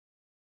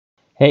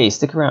Hey,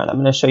 stick around. I'm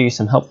going to show you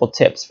some helpful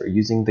tips for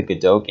using the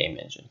Godot Game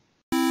Engine.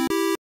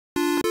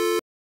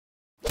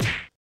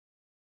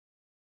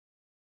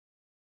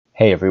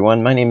 Hey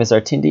everyone, my name is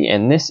Artindi,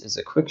 and this is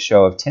a quick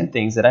show of 10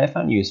 things that I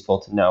found useful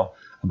to know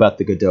about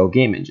the Godot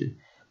Game Engine.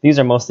 These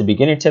are mostly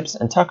beginner tips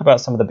and talk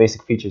about some of the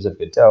basic features of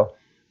Godot,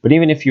 but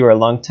even if you are a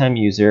long-time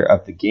user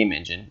of the game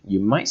engine, you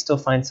might still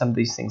find some of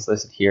these things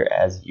listed here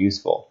as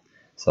useful.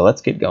 So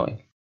let's get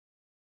going.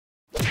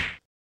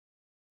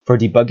 For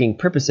debugging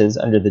purposes,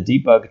 under the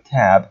Debug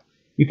tab,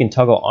 you can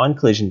toggle on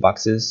collision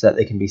boxes so that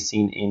they can be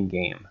seen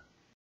in-game.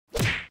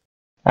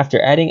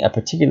 After adding a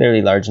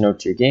particularly large node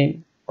to your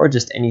game, or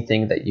just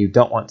anything that you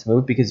don't want to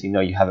move because you know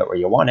you have it where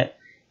you want it,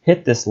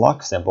 hit this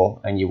lock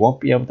symbol and you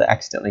won't be able to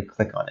accidentally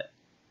click on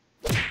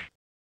it.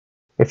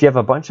 If you have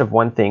a bunch of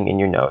one thing in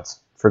your nodes,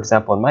 for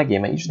example in my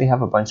game I usually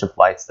have a bunch of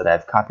lights that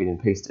I've copied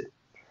and pasted,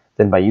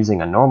 then by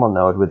using a normal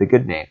node with a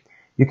good name,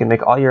 you can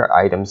make all your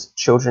items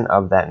children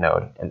of that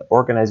node and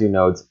organize your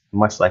nodes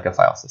much like a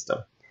file system,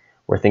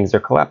 where things are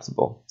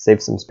collapsible,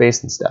 save some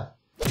space and stuff.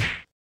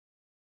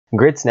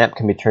 Grid snap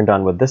can be turned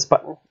on with this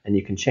button, and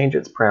you can change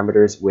its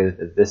parameters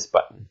with this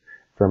button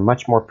for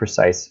much more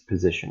precise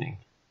positioning.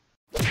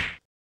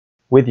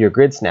 With your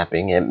grid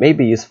snapping, it may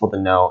be useful to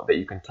know that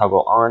you can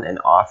toggle on and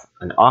off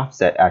an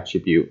offset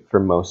attribute for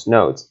most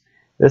nodes.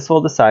 This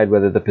will decide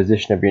whether the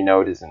position of your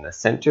node is in the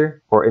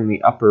center or in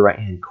the upper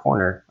right-hand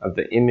corner of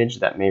the image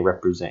that may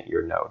represent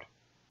your node.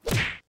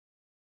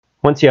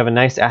 Once you have a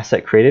nice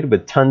asset created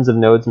with tons of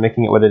nodes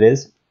making it what it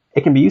is,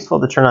 it can be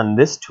useful to turn on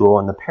this tool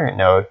in the parent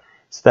node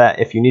so that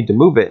if you need to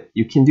move it,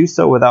 you can do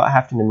so without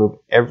having to move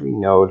every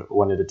node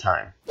one at a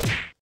time.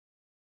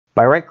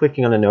 By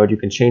right-clicking on a node, you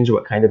can change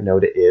what kind of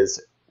node it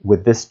is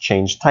with this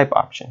Change Type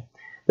option.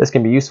 This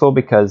can be useful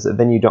because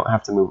then you don't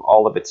have to move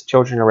all of its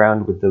children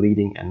around with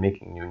deleting and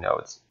making new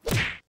nodes.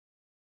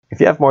 If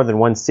you have more than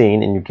one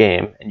scene in your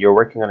game and you're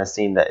working on a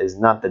scene that is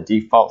not the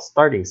default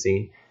starting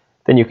scene,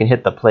 then you can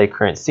hit the Play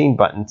Current Scene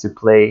button to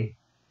play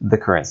the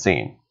current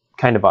scene.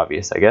 Kind of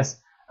obvious, I guess.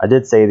 I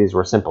did say these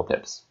were simple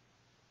tips.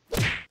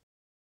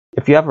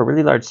 If you have a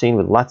really large scene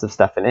with lots of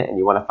stuff in it and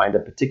you want to find a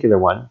particular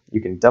one,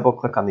 you can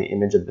double-click on the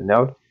image of the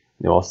node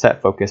and it will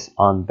set focus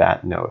on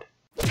that node.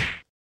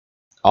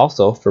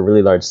 Also, for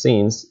really large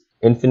scenes,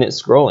 infinite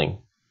scrolling.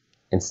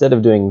 Instead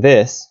of doing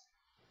this,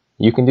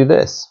 you can do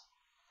this,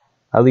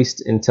 at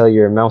least until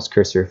your mouse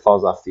cursor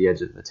falls off the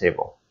edge of the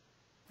table.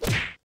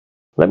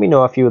 Let me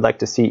know if you would like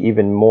to see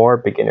even more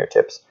beginner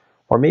tips,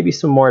 or maybe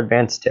some more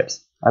advanced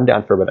tips. I'm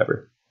down for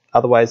whatever.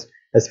 Otherwise,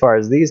 as far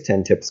as these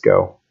 10 tips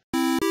go,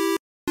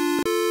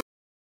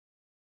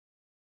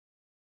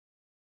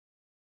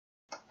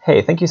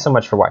 hey, thank you so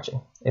much for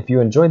watching. If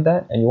you enjoyed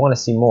that and you want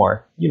to see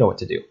more, you know what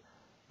to do.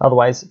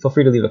 Otherwise, feel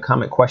free to leave a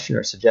comment, question,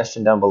 or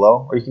suggestion down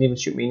below, or you can even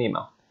shoot me an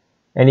email.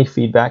 Any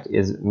feedback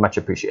is much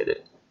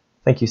appreciated.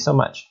 Thank you so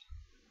much.